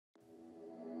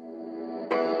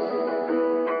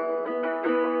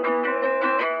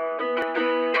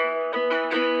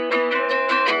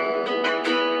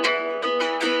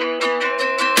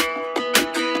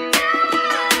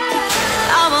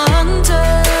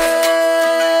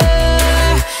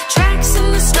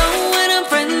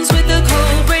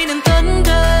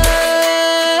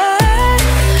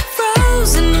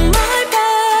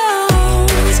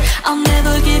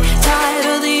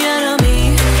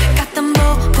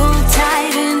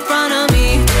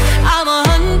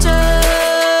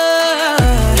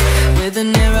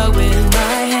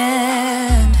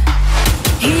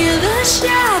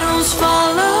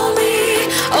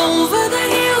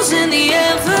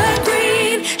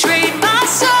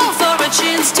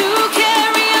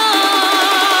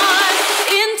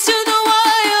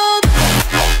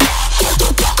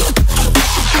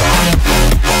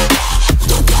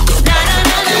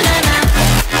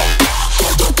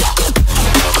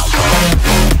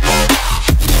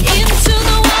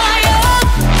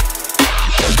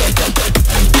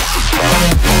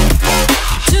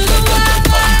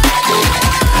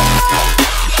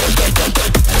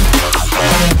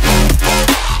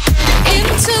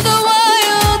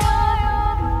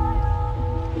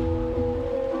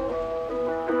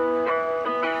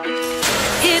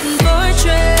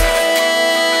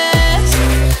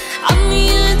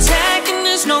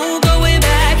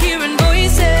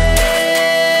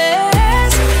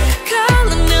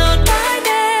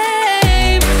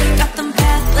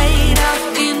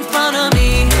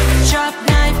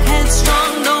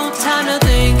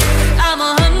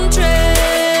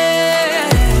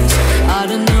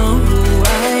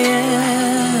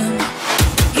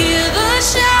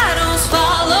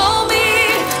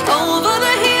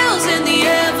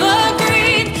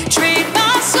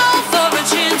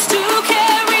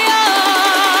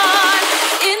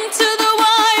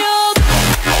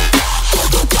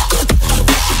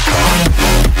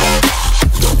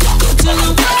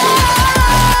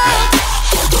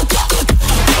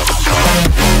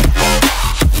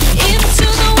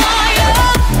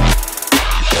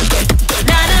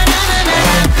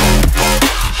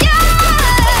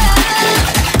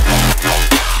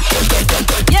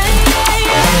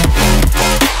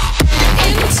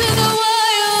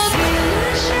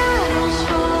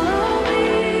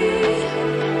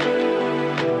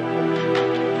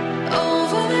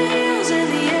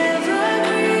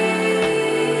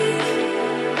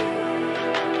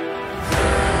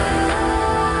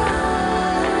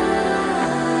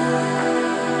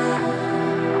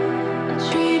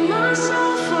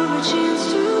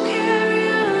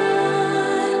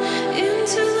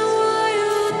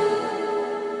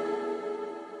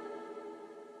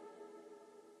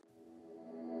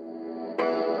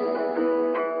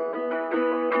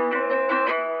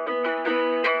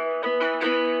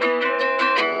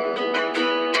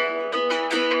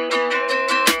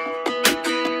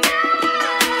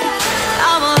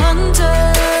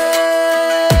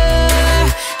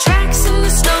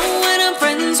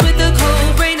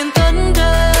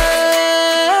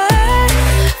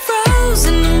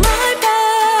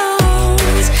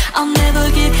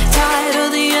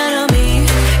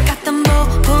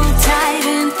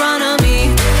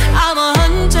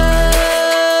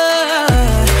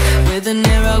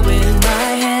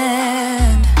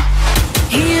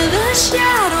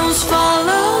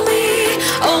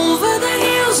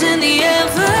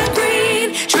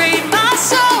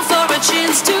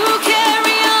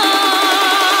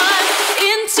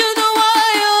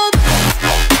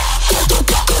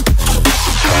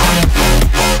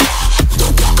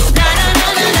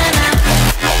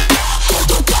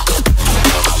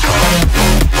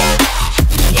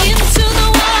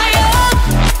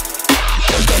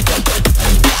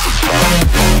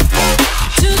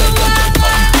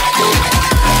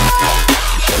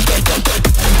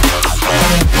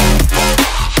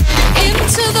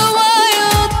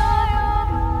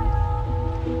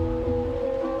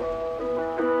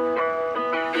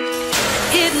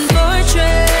hidden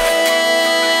fortress.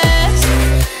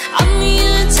 I'm the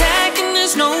attack and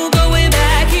there's no going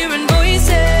back. Hearing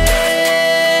voices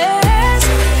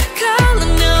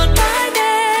calling out my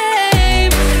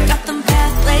name. Got them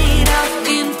path laid out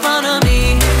in front of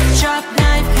me. Sharp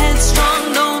knife,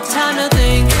 headstrong, no time to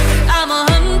think. I'm a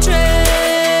huntress,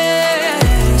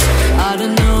 I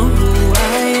don't know who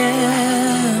I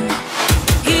am.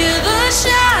 Hear the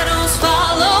shadows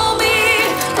follow me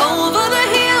over the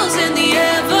hills and the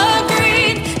everglades.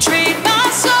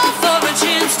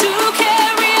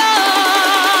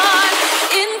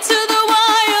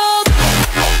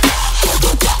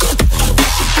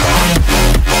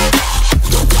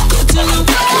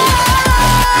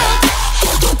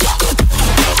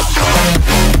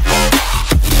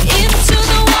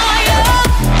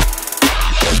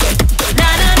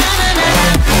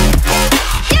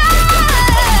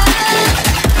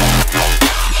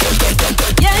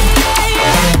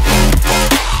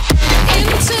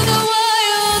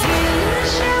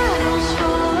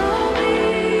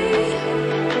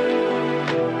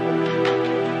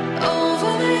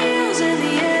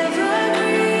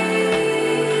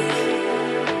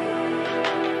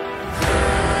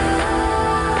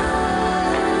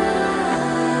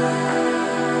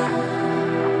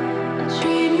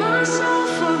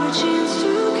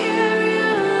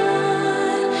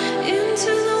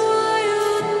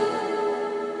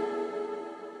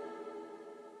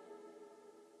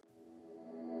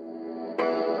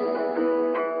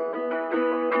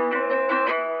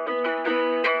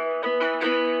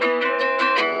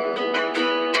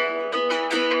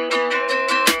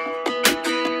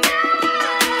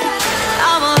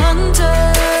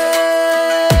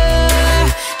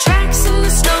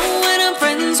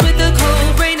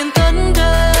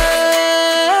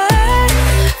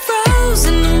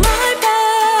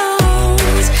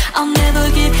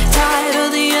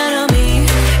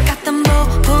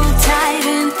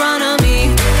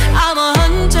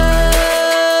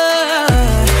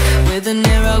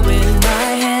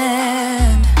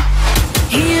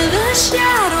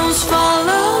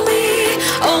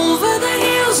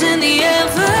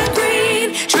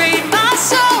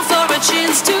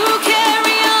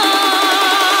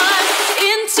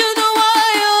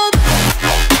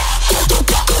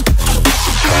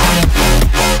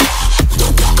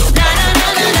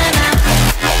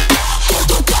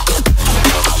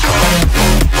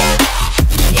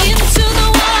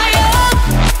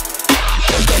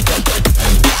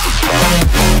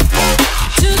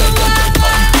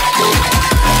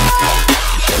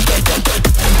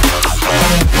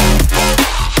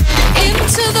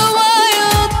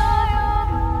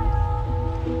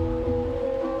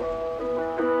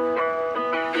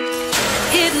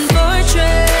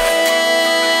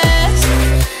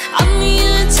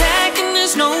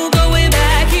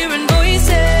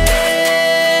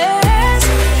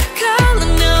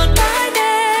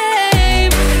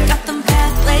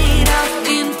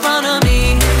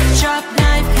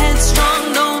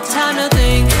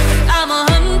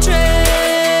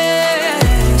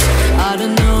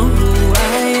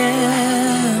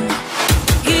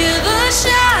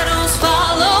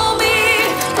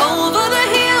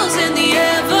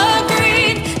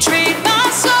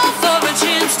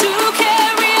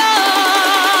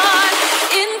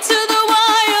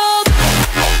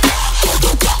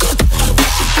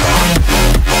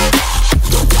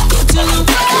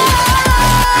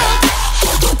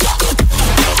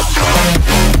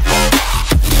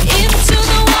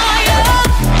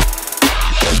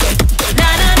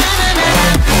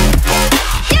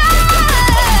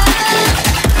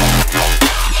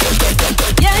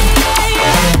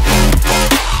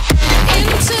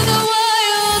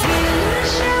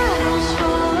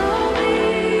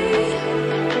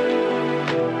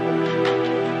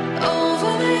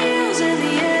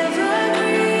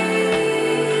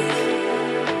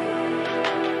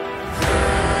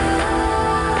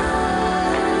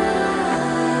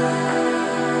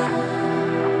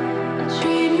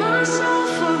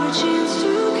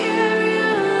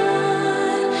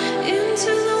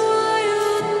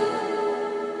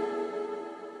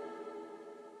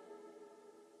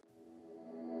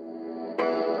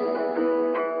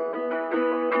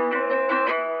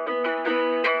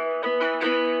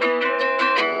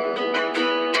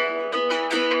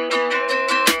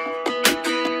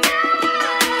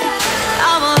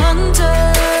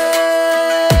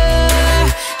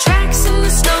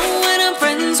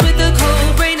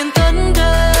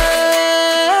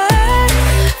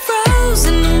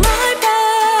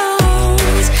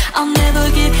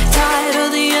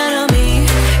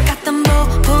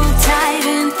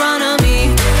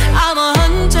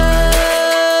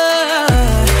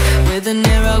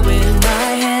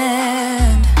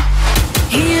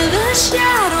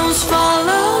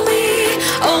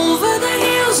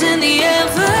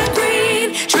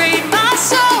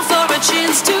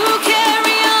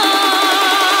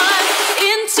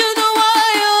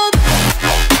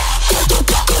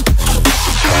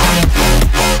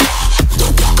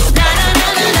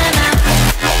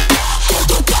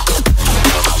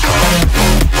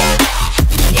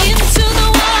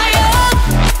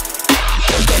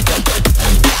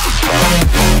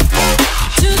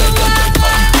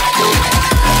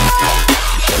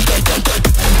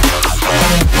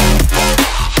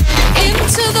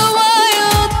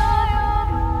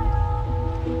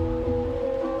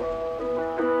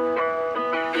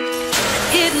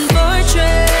 hidden fortress.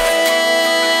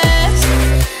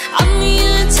 I'm the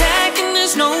attack and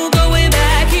there's no going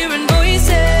back. Hearing voices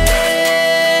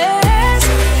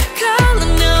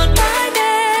calling out my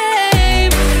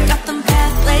name. Got them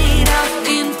path laid out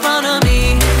in front of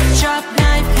me. Sharp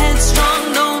knife,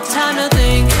 headstrong, no time to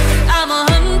think. I'm a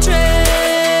huntress,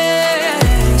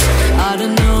 I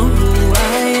don't know who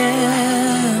I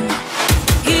am.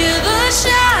 Hear the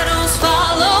shadows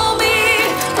follow me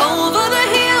over the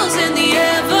hills in the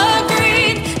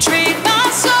evergreen. Trade my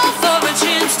soul for a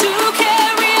chance to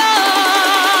carry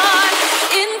on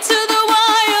into the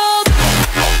wild.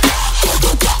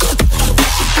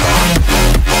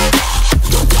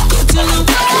 To the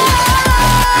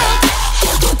wild.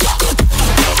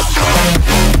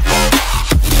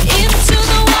 Into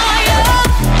the wild.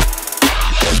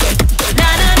 Na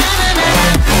na na na na.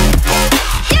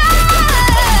 Yeah.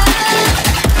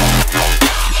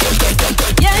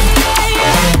 Yeah, yeah,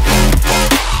 yeah.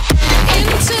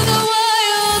 Into the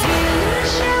wild. The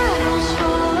shadows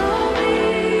follow me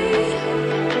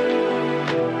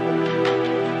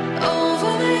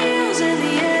over the hills and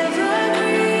the evergreen.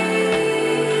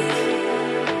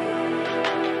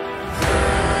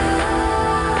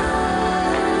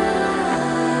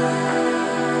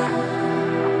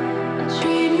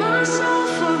 Trade myself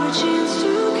for a chance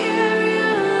to carry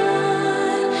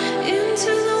on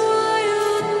into the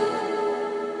wild.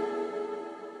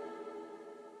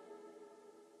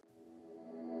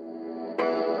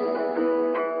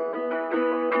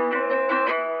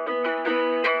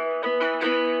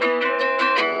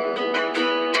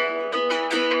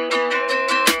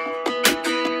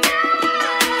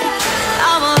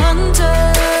 I'm a hunter,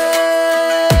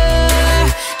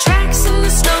 tracks in the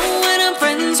snow, and I'm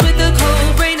friends with the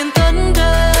cold rain and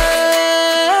thunder.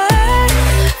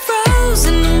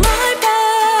 Frozen in my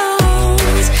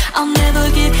bones, I'll never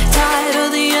get tired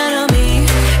of the enemy.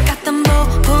 Got them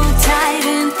both pulled tight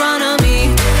in front of me.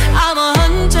 I'm a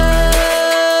hunter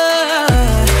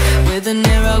with an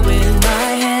arrow in my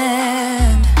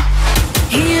hand.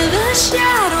 Hear the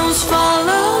shadows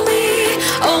follow me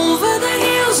over the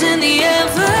hills in the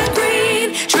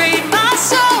evergreen. Trade my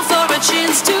soul for a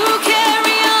chance to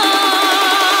carry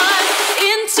on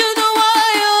into the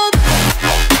wild.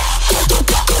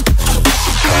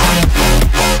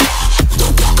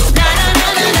 Na na na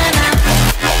na na na.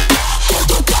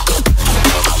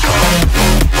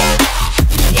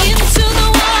 Into the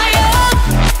wild.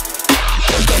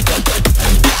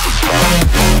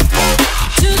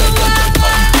 To the wild.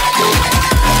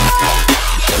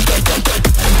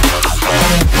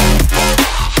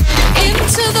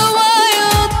 Into the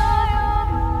wild.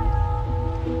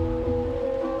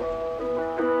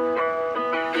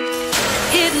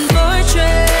 Hidden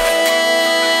fortress.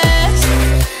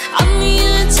 I'm the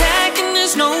attack and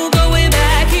there's no going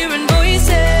back. Hearing voices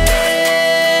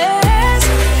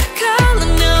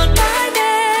calling out my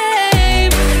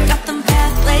name. Got them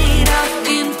path laid out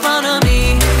in front of me.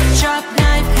 Sharp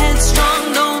knife, headstrong,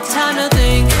 no time to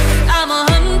think. I'm a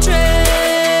huntress,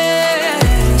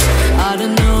 I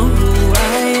don't know who I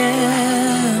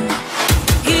am.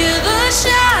 Hear the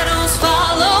shadows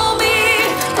follow me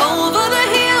over the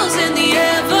hills in the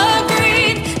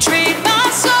evergreen. Trade my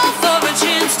soul for a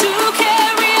chance to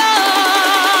carry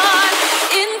on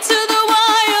into the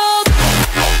wild.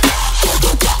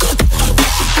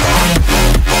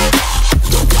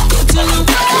 To the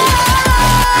wild.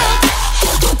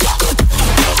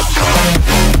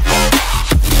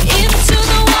 Into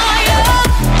the wild.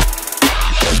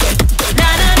 Na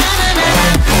na na na na.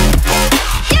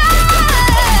 Yeah.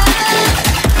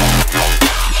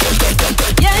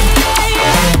 Yeah, yeah,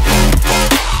 yeah.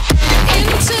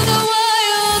 Into the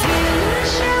wild. The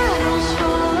shadows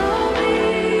follow me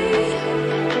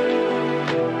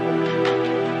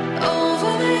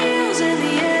over the hills and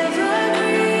the evergreen.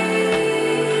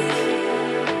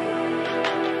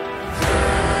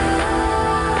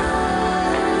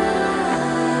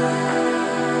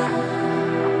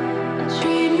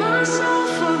 Trade myself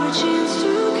for a chance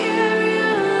to carry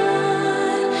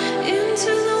on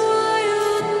into the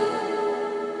wild.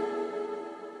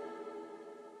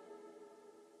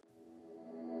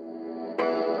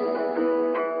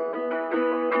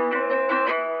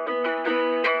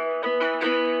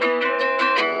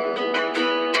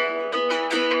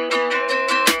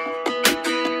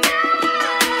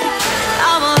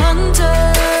 I'm a hunter,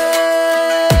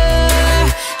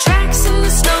 tracks in the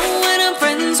snow, and I'm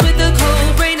friends with the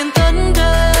cold rain and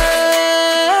thunder.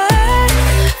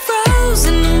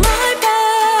 Frozen in my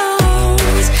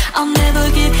bones, I'll never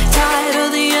get tired of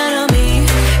the enemy.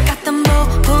 Got them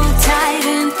both pulled tight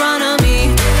in front of me.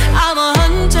 I'm a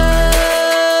hunter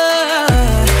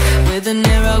with an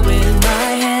arrow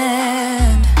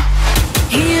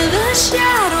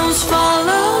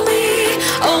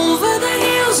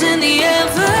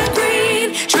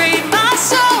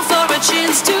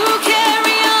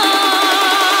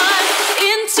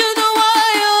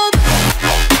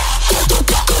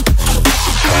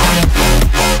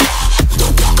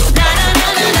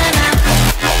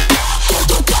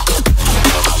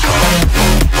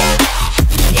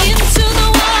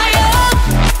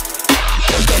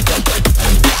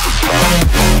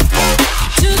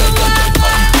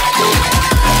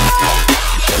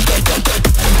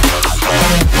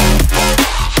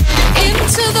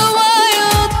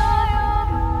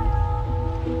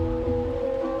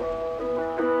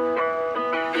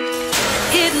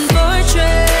hidden fortress.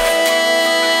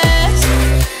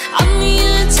 I'm the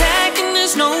attack and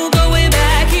there's no going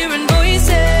back. Hearing voices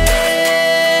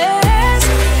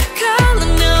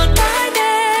calling out my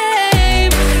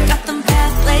name. Got them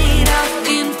path laid out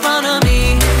in front of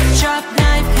me. Sharp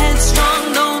knife,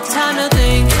 headstrong, no time to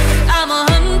think. I'm a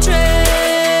huntress.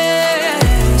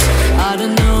 I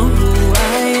don't know who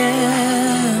I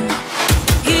am.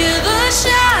 Hear the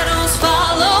shadows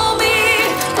follow me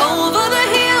over the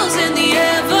hills in the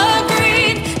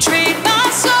evergreen. Trade my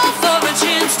soul for a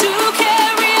chance to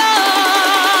carry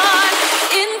on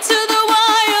into the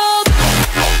wild.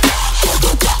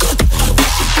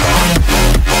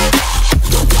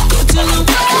 To the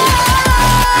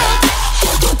wild.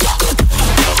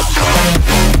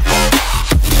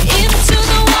 Into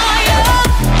the wild.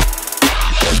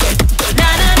 Na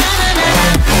na na na na.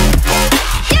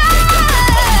 Yeah.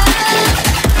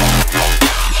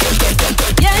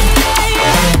 Yeah, yeah,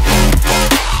 yeah.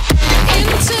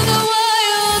 Into the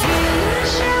wild. The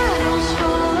shadows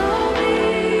follow me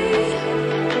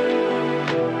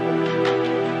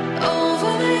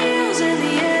over the hills and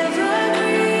the evergreen.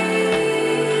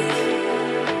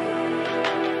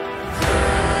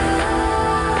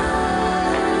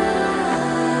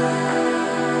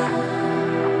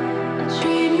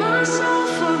 Trade myself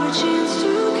for a chance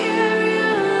to carry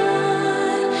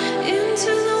on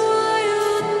into the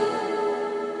wild.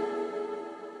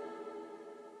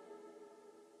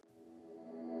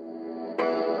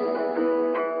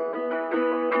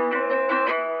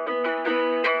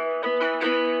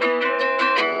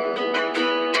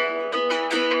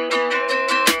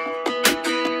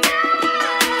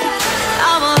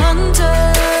 I'm a hunter.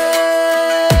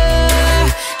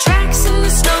 Tracks in the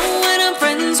snow and I'm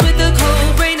friends with the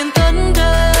cold rain and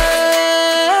thunder.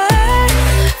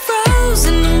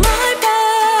 Frozen in my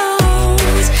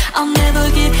bones. I'll never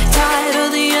get tired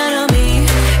of the enemy.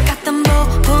 Got them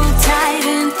both pulled tight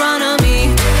in front of me.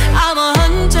 I'm a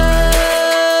hunter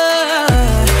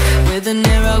with an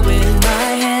arrow in my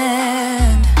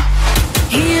hand.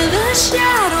 Hear the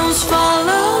shadows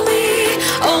follow me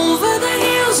over the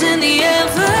hills in the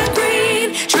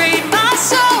evergreen. Trade my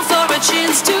soul for a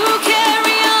chance to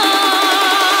carry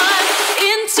on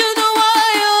into the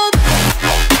wild.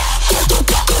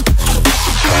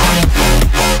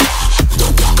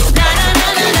 Na na na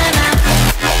na na na.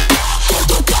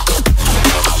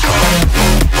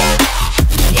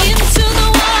 Into the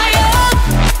wild.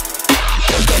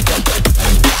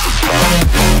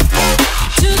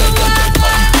 To the wild.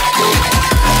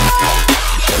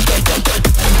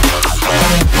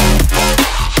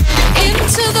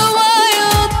 Into the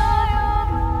wild.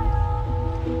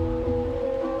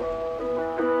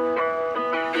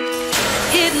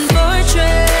 Hidden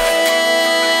fortress.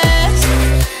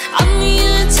 I'm the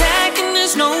attack and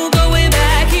there's no going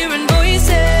back. Hearing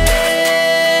voices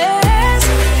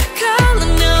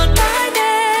calling out my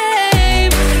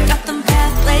name. Got them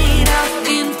path laid out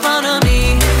in front of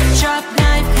me. Sharp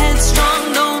knife,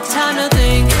 headstrong, no time to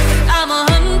think. I'm a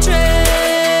huntress.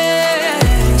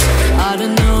 I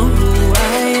don't know who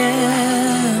I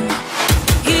am.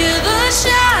 Hear the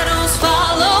shadows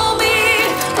follow me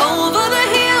over the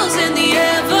hills in the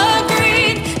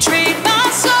evergreen. Trade my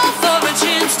soul for a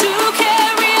chance to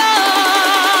carry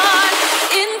on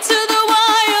into the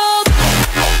wild.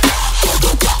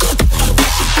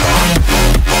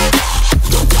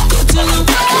 To the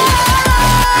wild.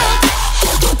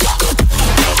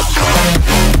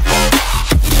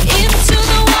 Into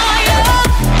the wild.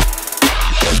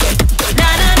 Na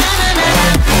na na na na.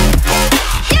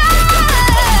 Yeah.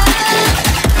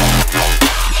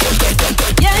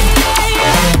 Yeah, yeah,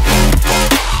 yeah.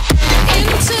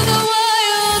 Into the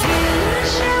wild. The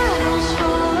shadows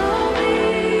follow me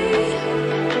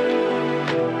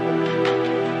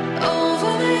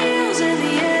over the hills and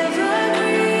the evergreen.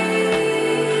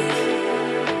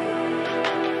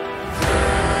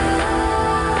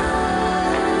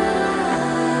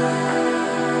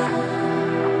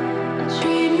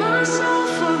 Trade myself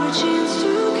for a chance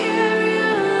to carry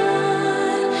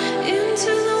on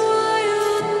into the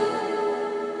wild.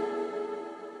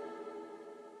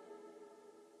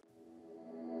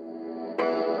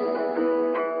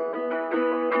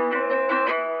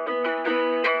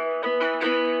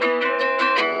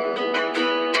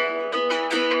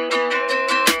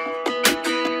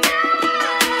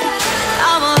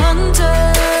 I'm a hunter.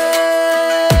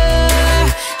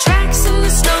 Tracks in the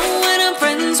snow and I'm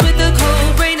friends with the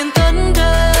cold rain and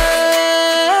thunder.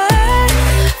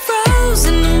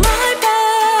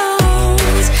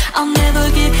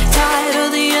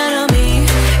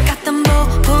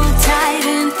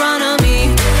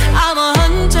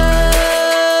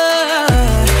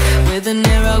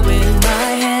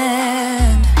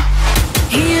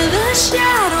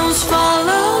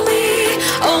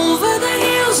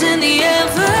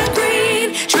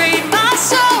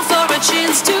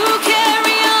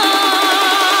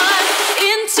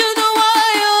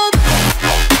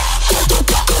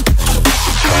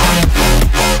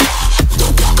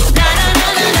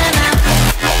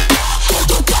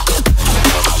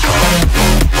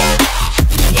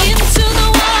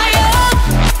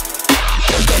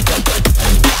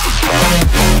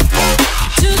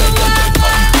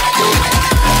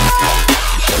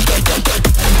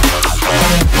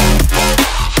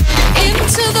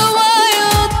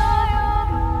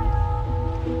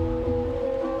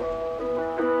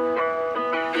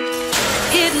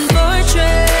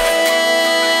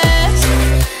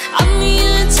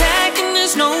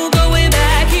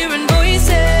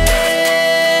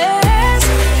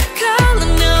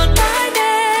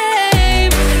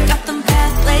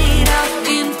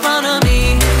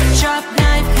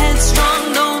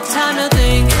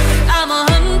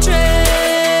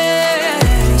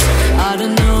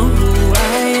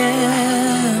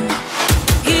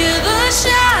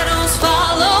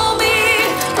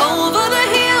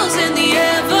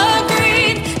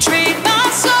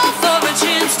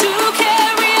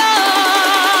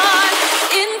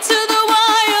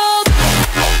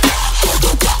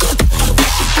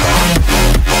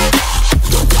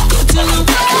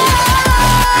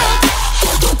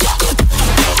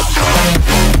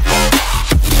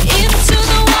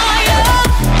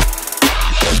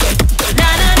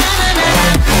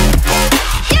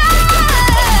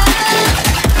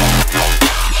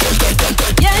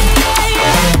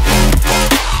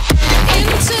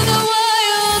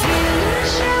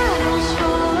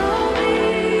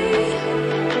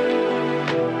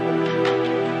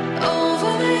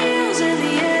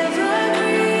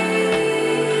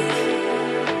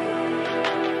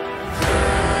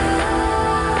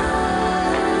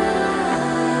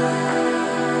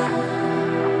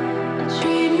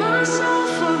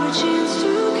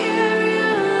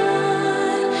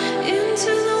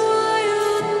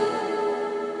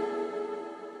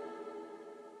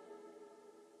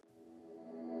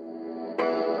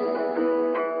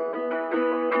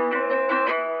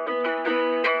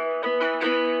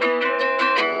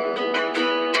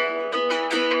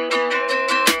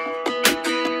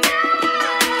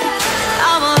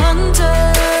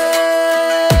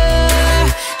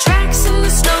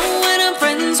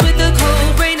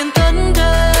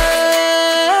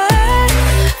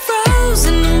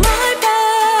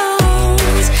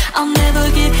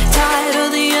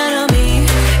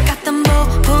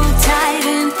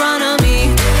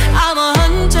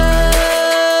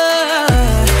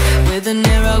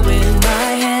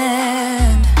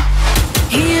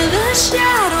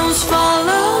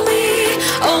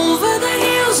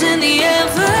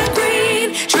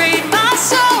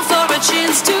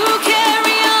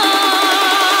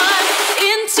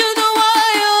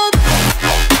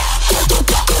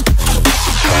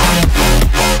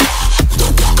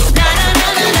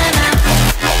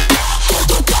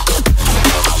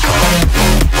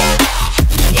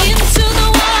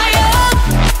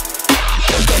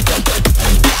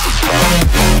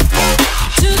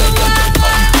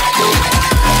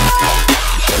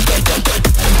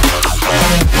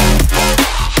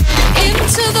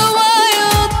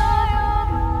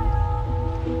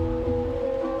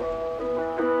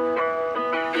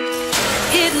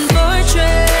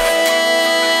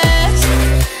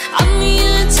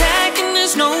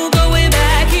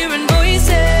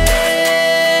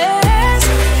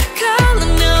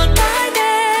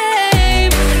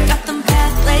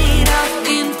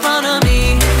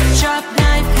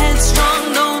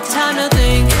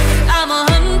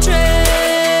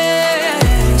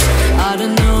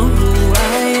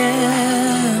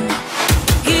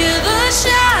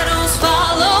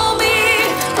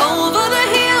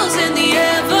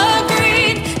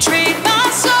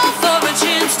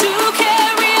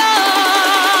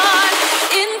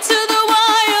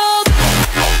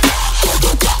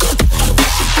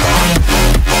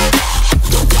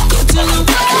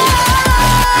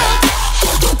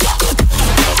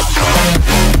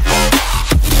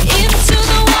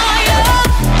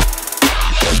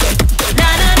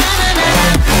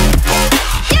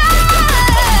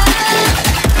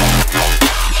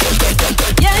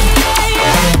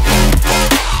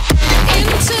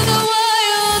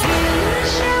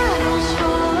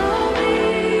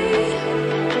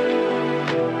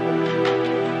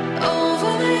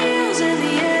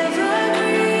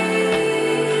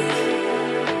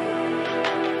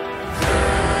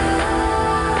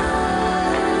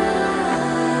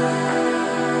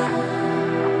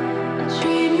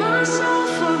 myself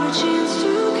for a chance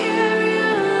to carry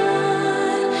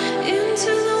on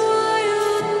into the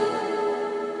wild.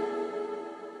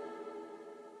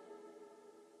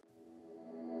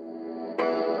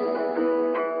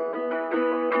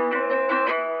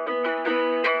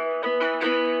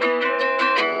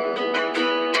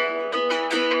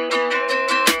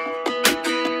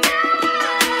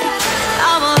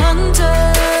 I'm a hunter,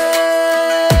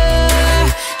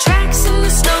 tracks in the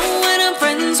snow, and I'm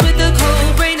friends with the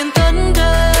cold rain and thunder.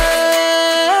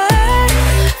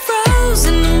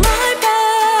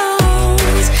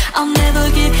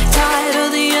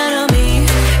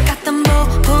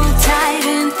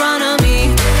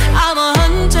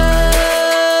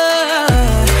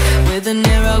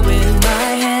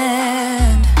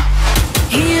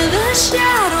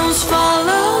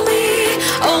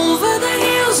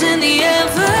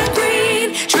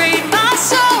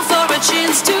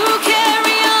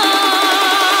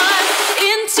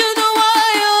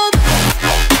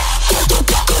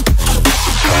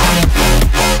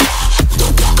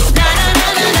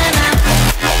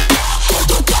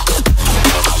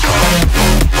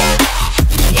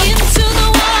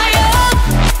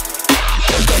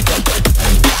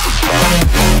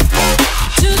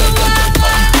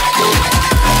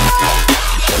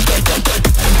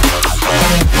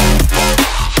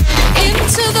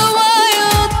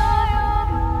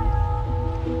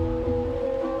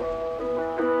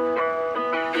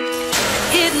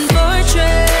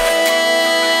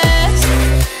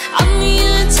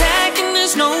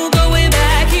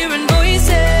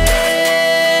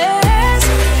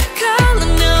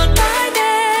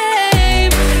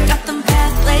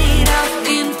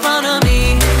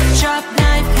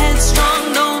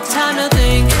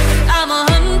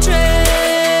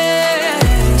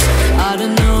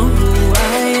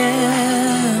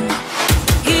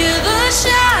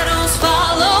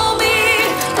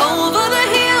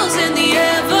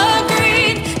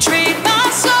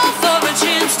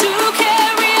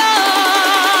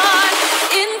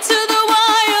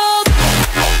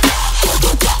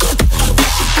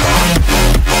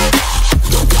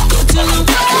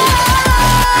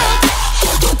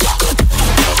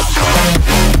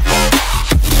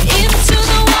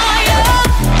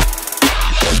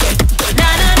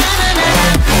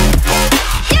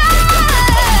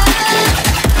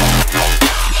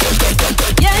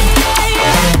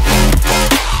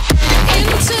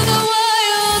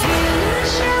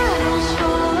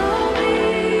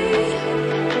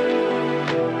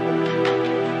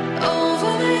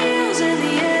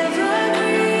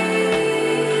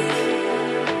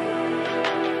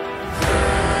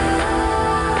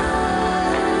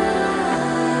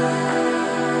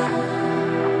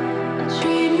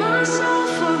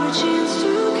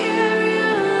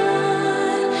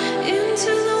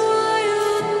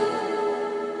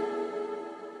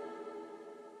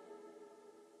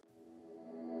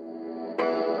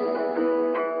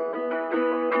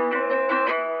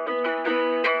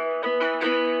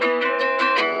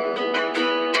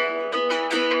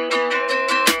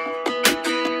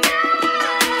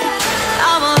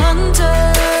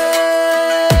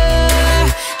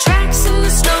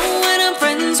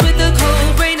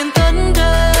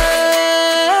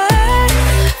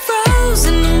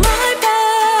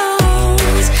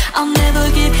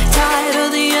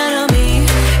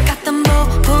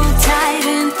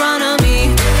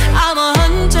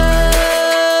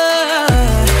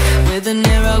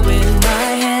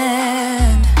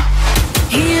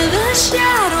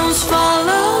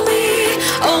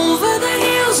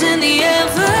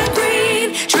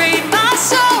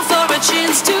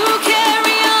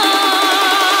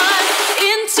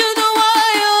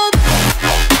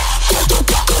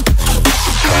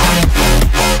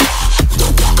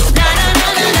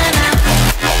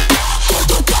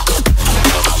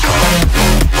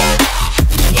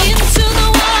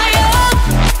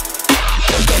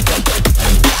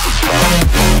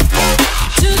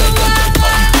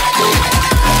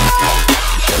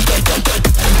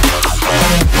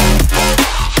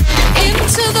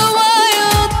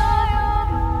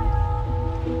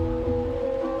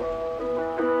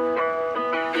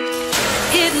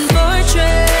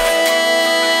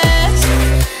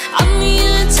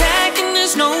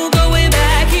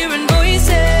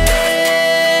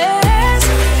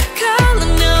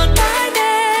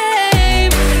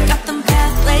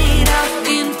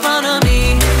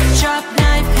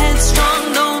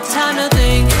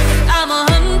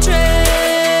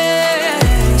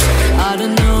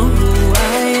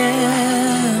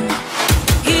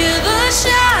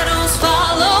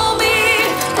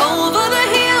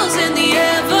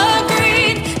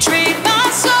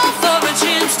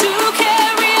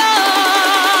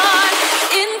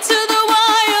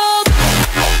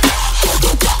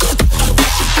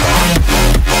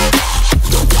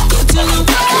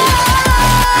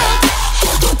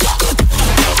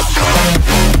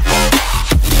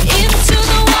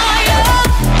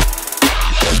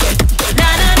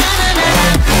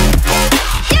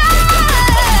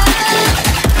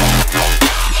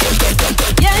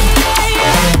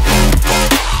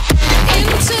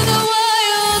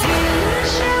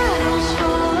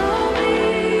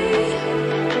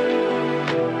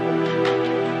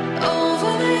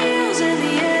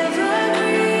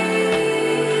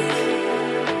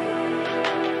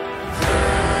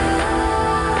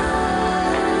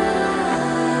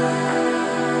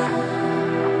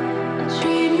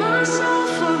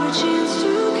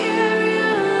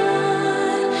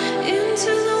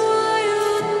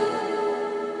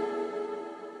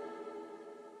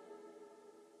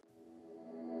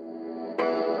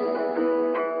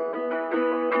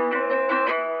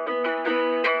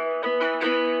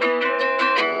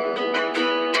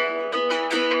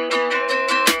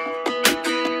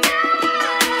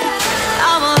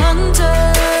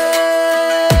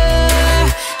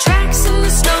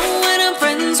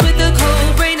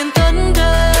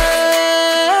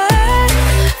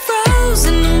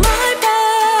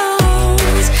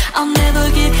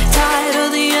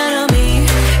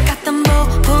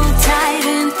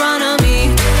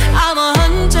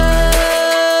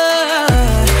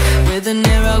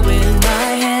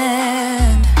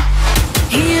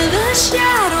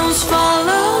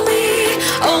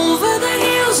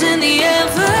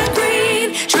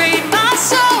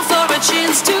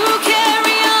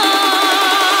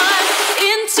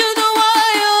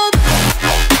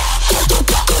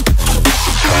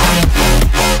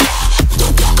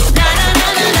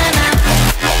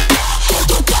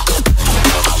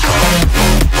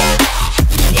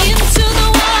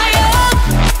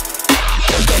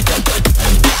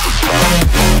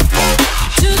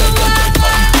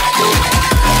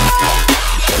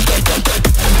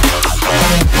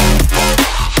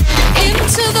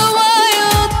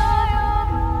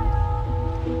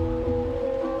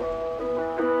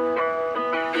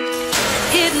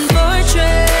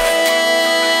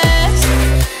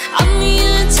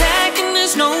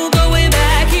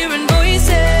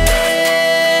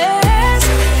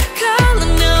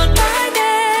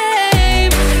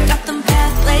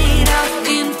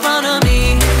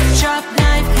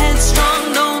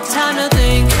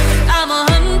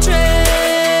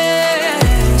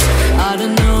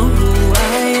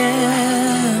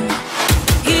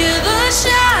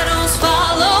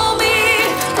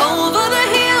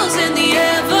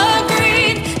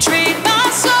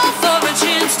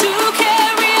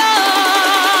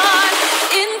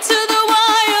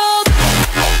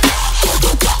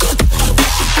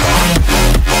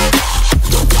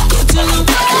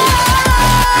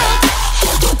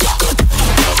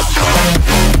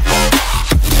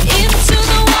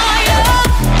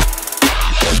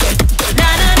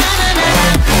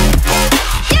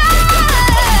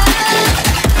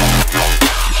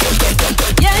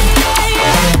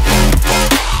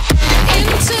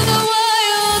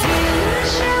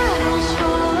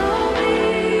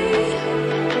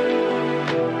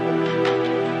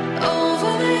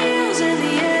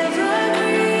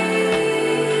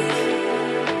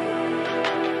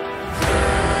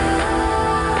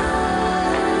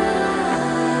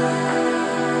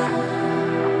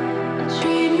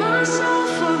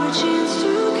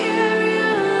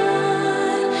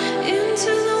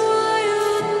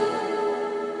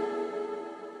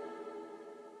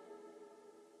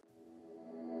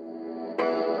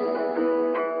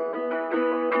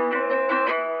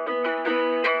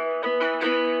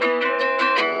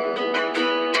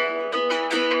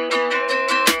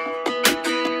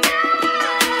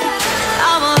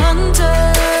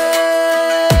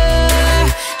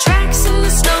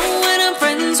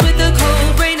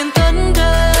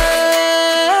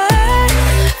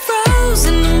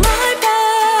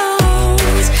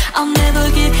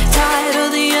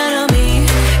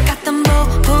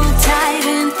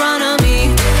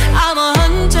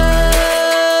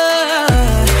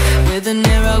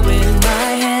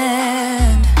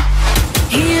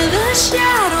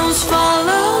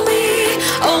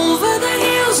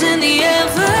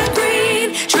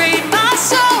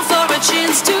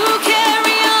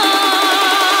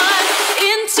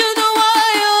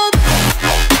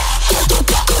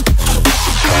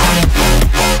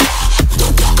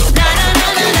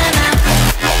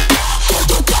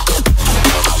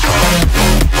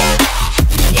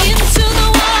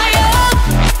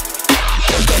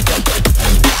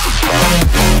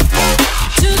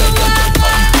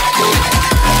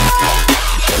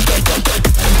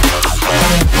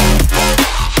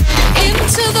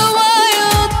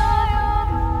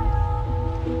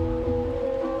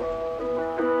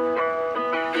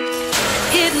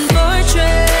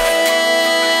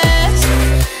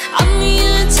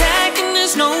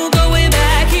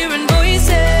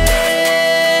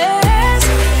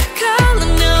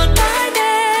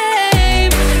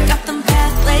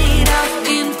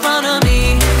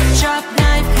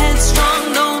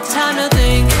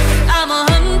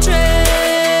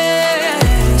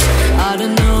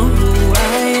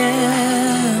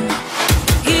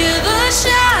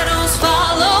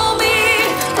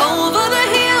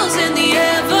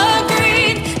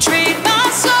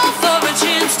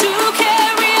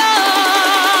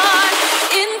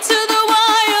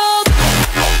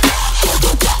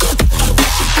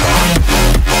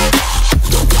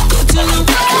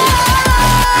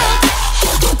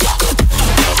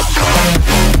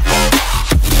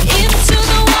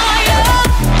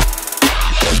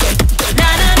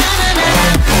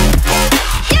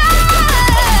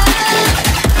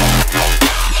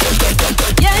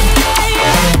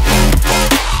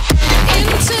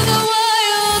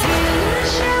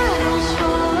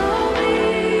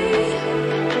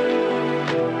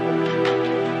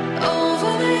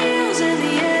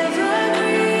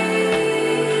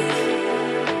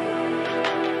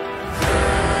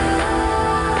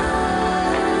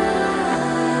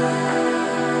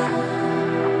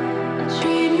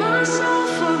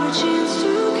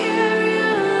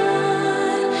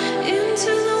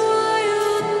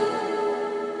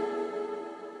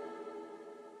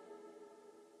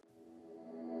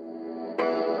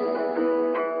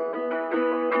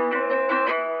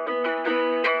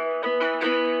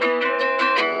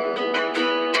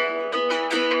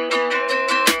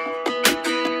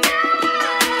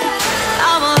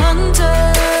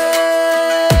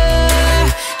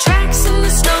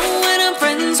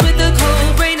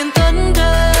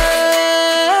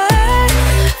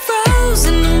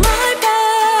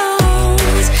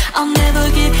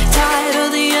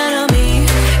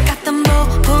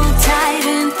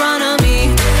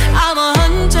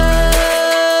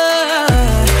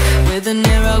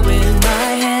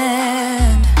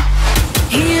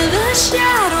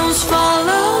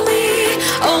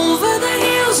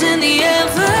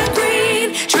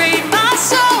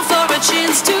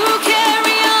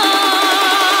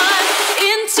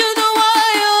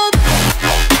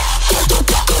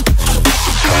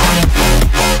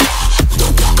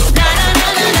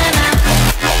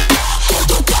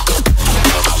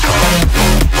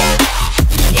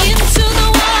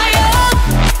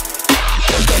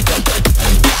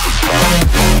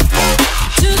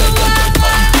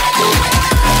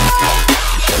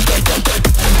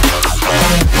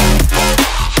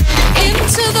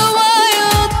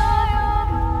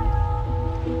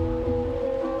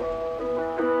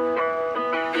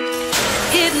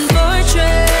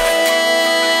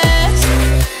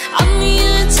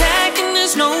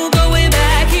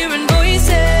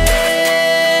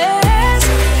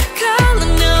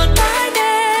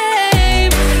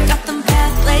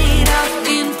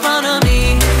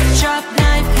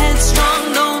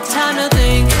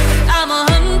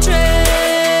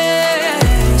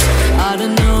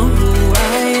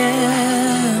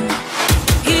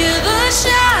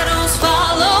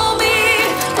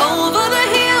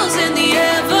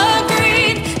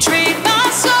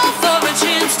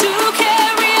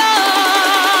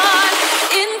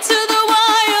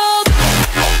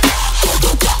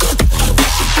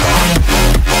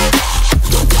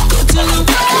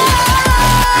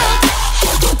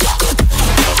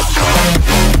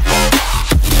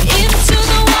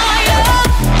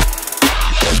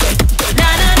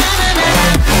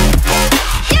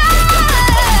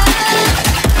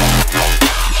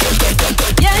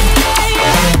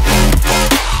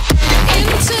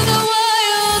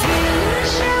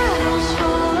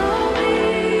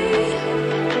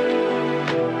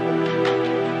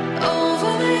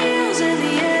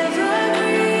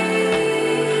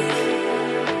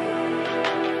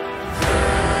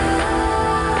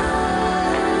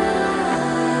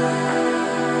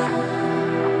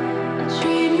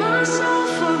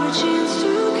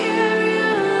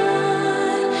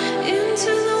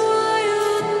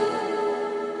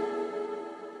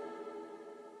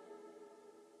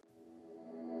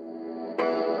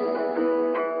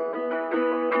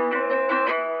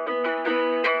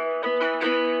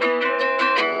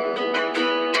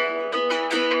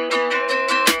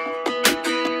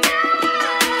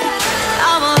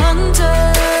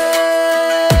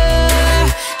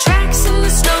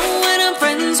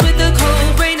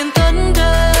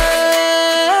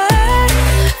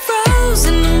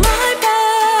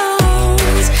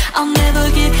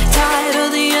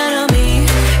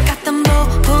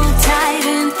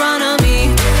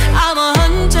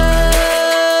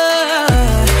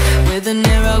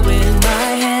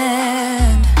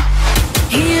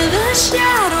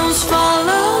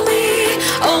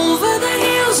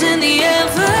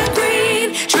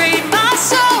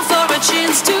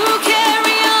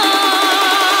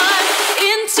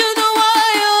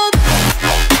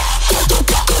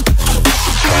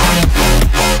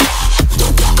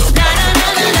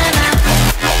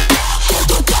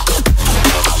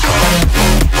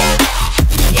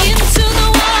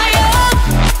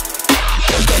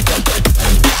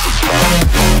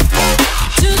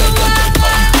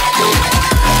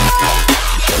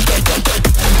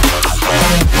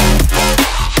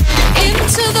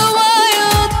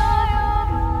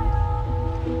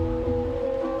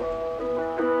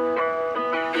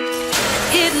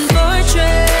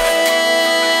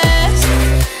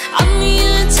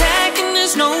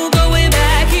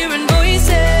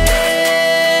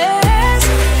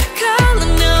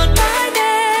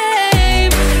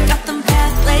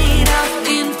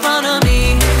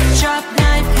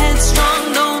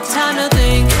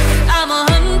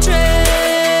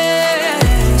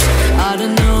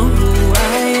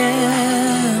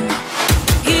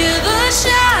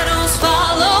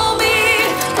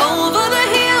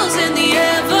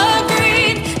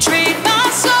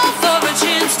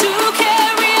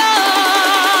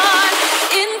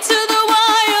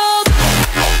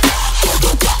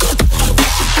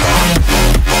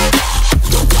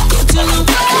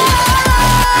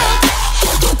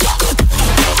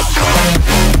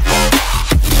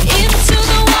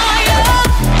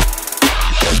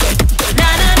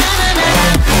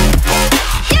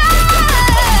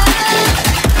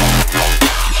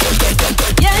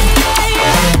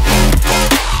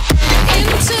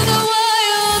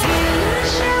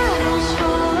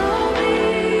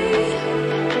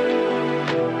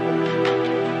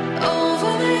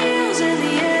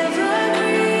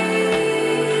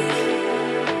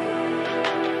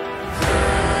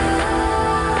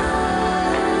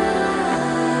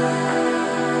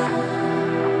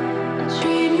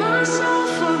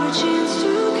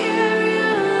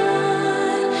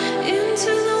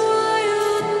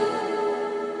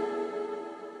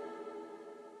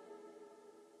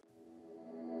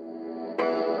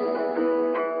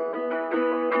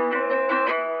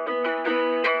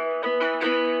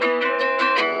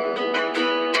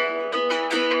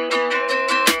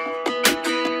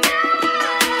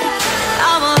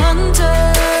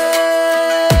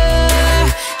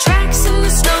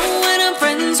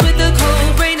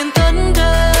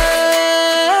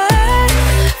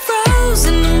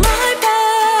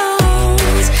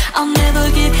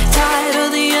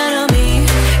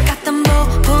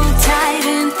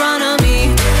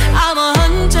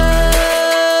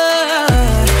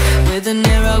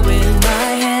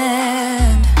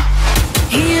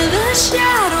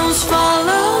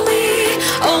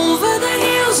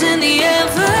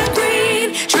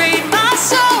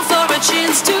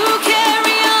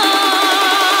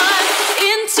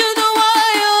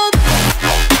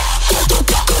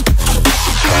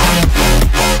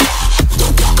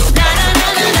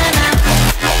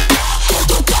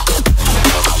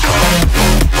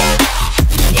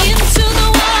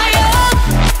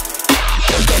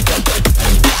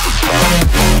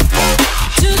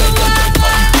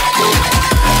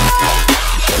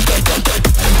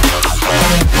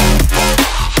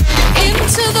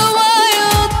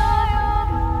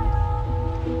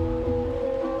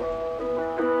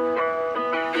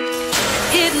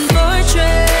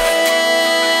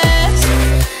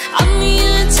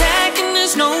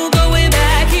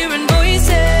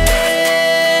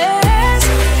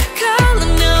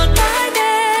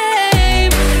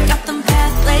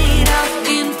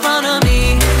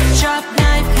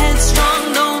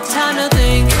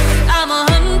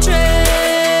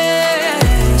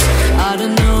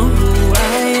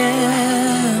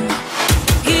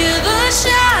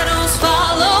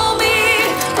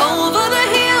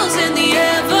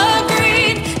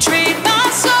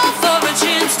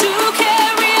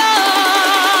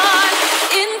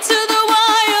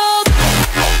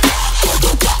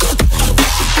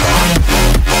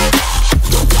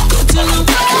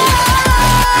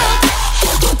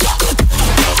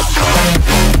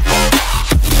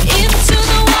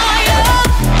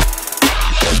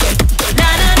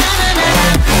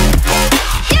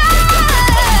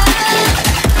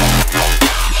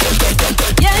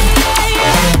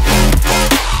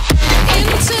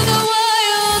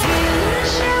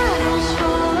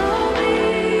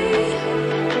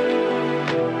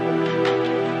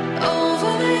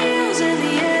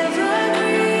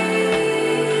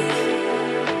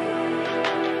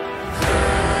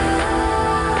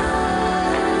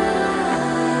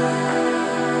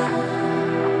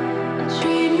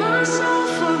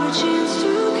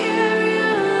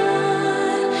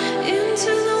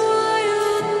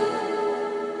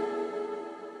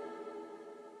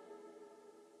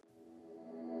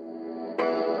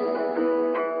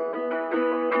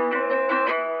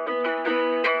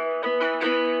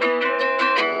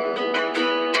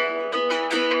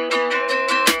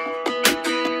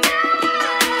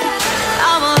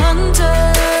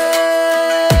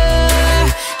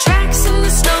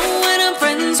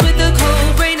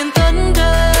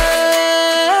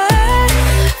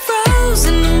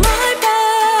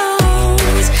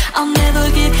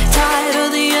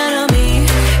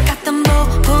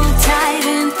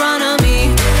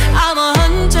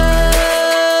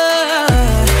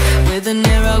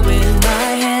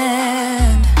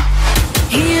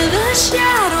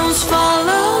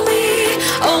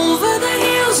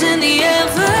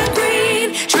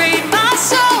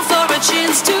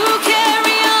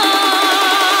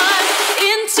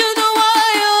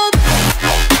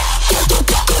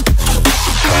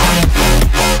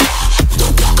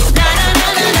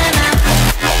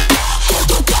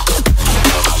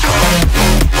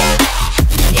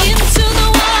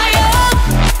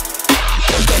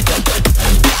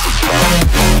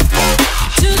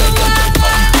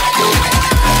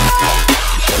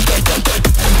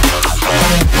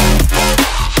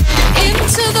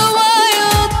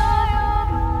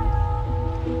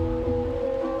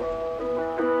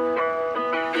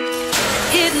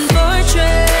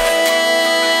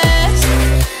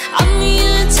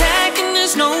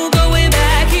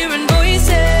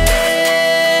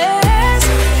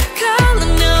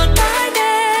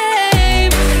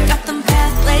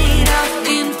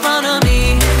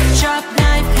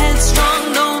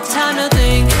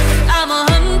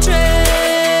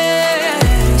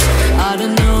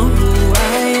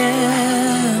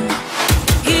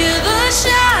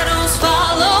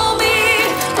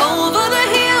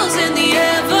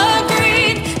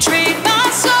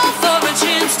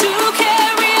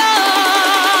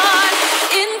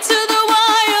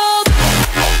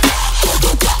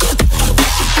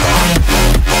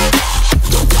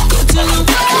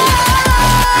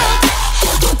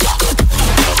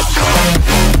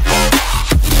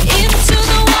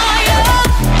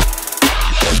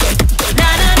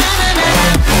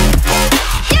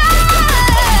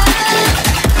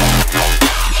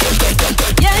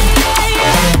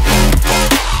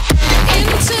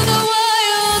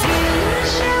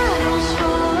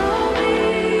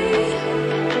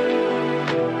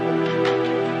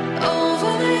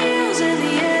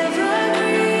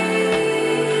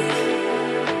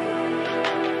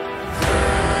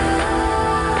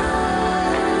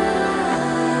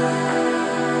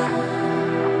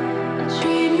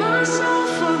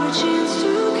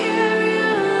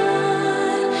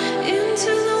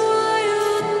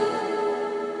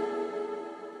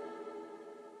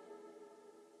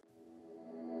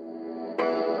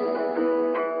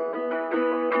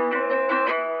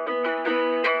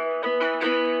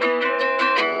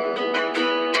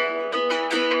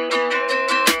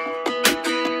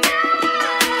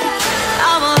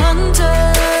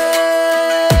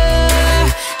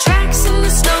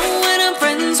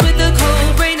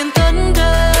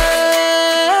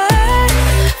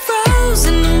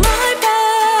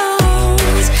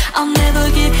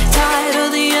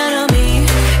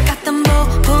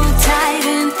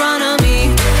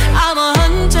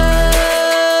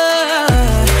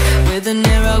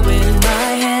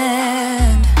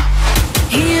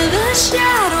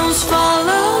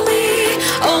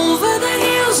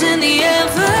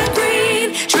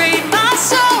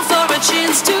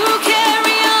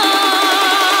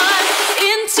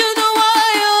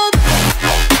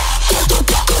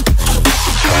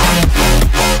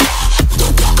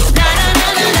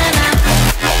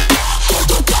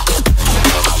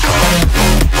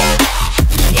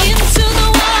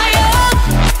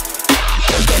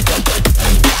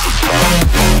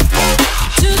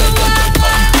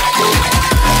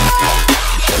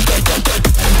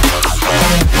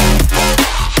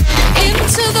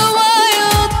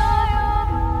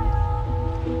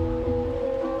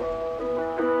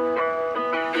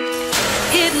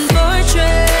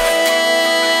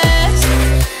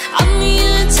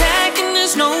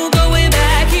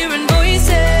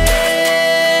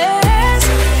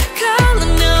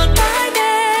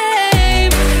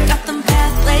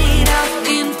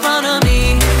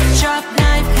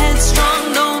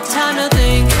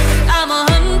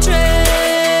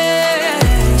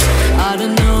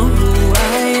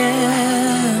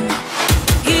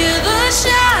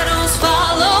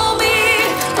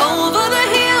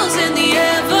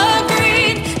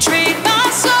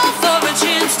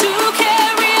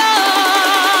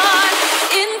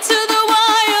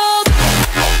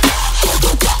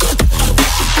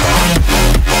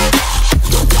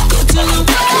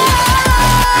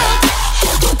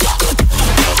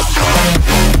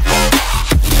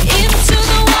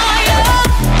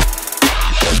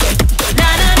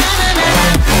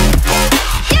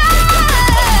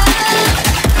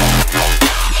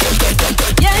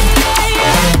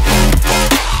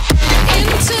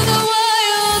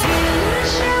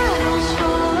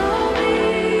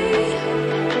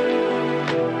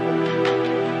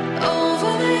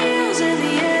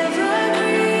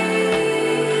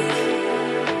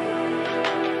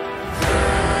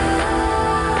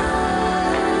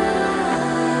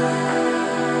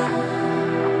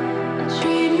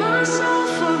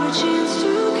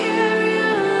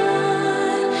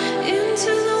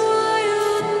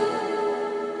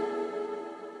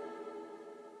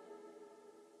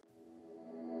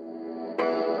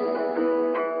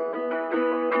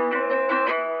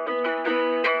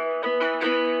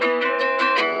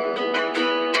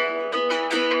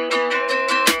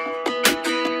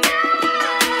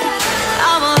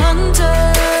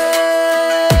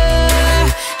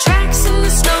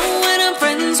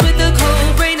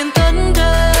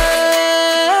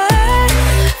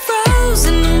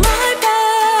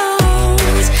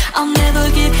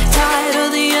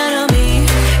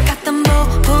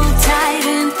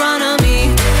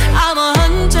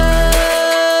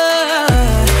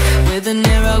 an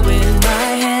arrow in my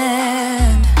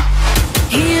hand.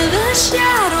 Hear the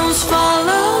shadows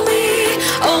follow me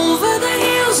over the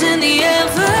hills in the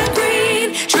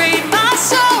evergreen. Trade my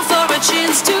soul for a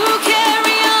chance to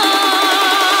carry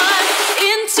on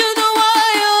into the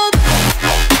wild.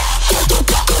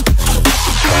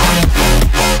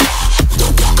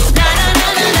 Na na na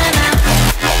na na na.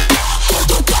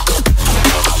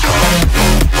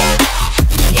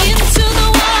 Into the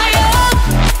wild.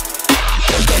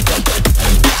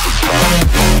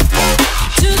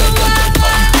 To the wild.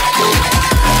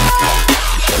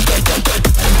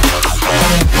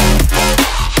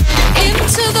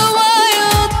 Into the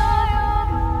wild.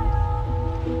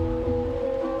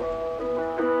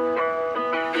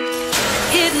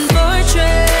 Hidden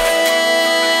fortress.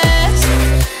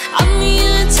 I'm the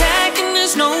attack and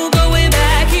there's no going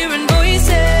back. Hearing voices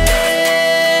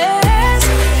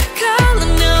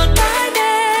calling out my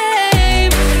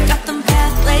name. Got them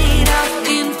path laid out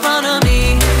in front of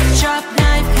me. Sharp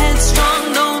knife, headstrong,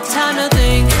 no time to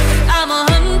think. I'm a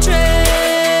huntress.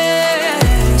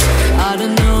 I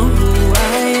don't know who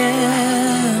I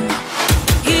am.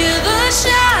 Hear the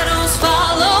shadows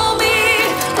follow me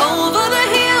over the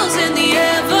hills in the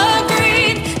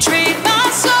evergreen. Trade my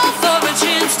soul for a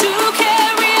chance to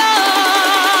carry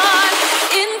on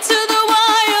into the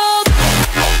wild.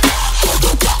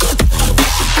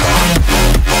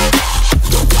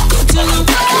 To the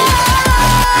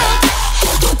wild.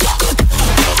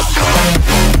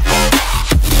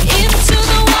 Into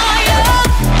the wild.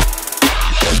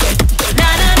 Na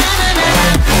na na na na na.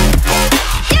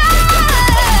 Yeah.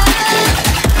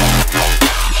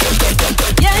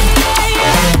 Yeah, yeah,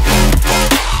 yeah.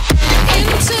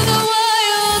 Into the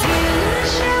wild. The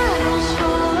shadows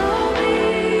follow me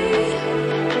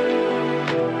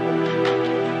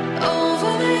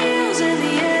over the hills and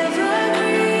the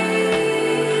evergreen.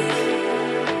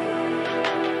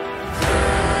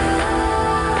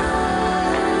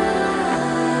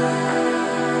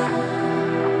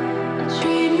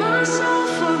 Trade myself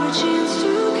for a chance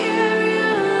to carry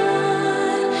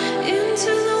on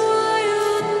into the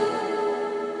wild.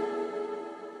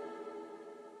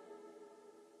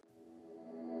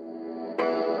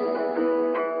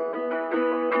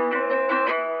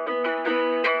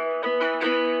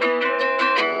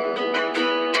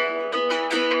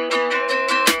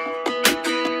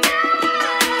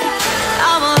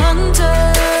 I'm a hunter.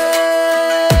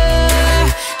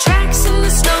 Tracks in the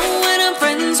snow and I'm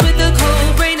friends with the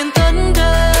cold rain and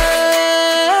thunder.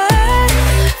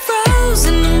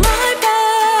 Frozen in my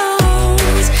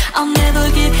bones. I'll never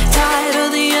get tired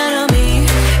of the enemy.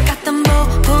 Got them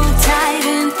both pulled tight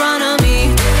in front of me.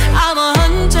 I'm a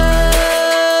hunter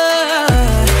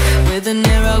with an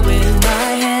arrow in my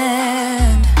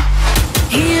hand.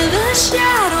 Hear the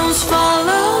shadows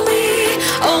follow me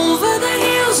over the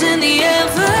hills in the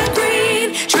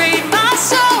evergreen. Trade my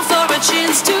soul for a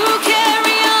chance to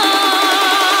carry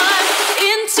on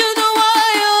into the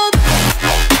wild.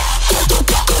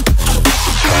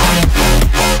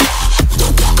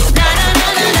 Na na na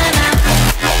na na na.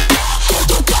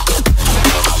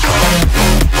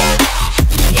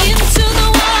 Into the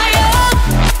wild.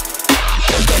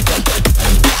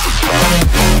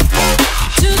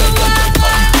 To the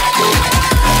wild.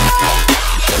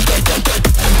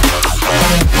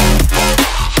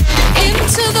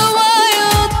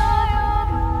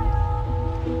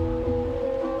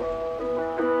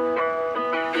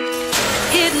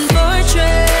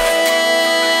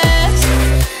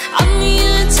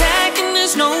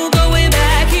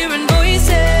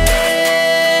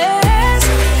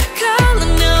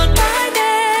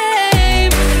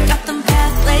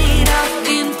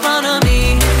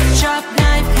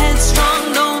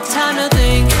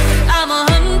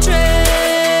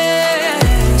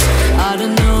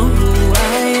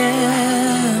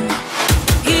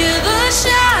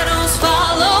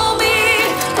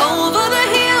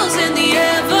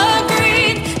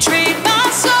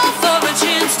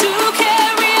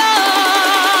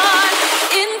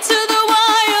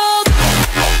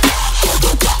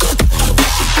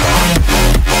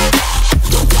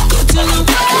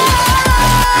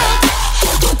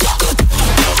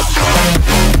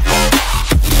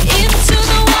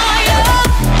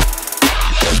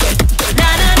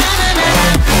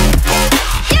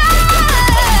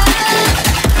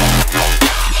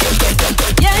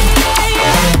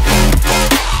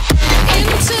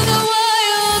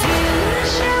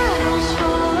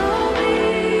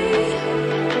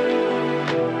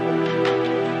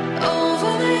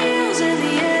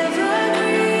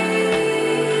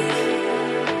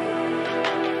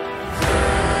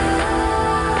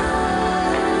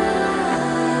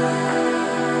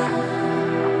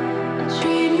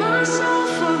 myself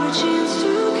for a chance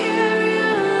to